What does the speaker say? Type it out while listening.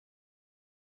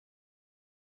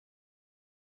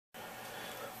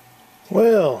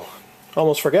Well,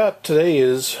 almost forgot, today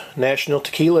is National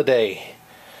Tequila Day.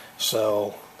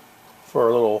 So, for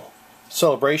a little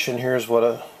celebration, here's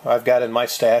what I've got in my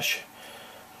stash.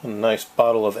 A nice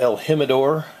bottle of El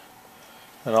Jimador,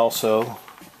 and also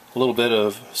a little bit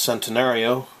of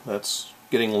Centenario that's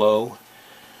getting low.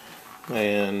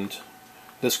 And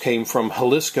this came from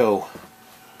Jalisco.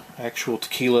 Actual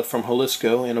tequila from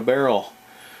Jalisco in a barrel.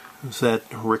 It's that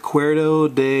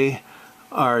Recuerdo de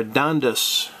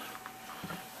Ardandas.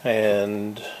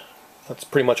 And that's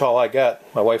pretty much all I got.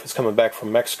 My wife is coming back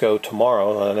from Mexico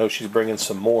tomorrow, and I know she's bringing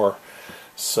some more,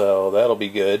 so that'll be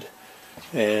good.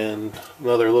 And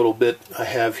another little bit I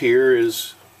have here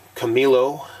is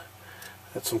Camilo.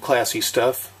 That's some classy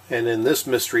stuff. And in this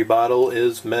mystery bottle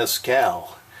is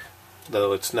Mezcal,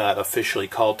 though it's not officially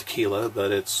called tequila,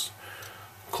 but it's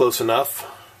close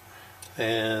enough.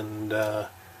 And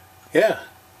yeah,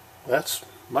 that's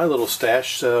my little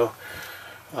stash. So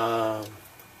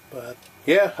but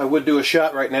yeah, I would do a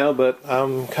shot right now, but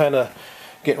I'm kind of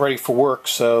getting ready for work,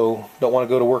 so don't want to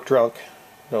go to work drunk.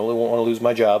 I really won't want to lose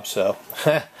my job, so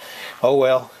oh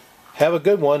well. Have a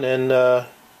good one, and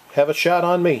have a shot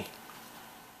on me.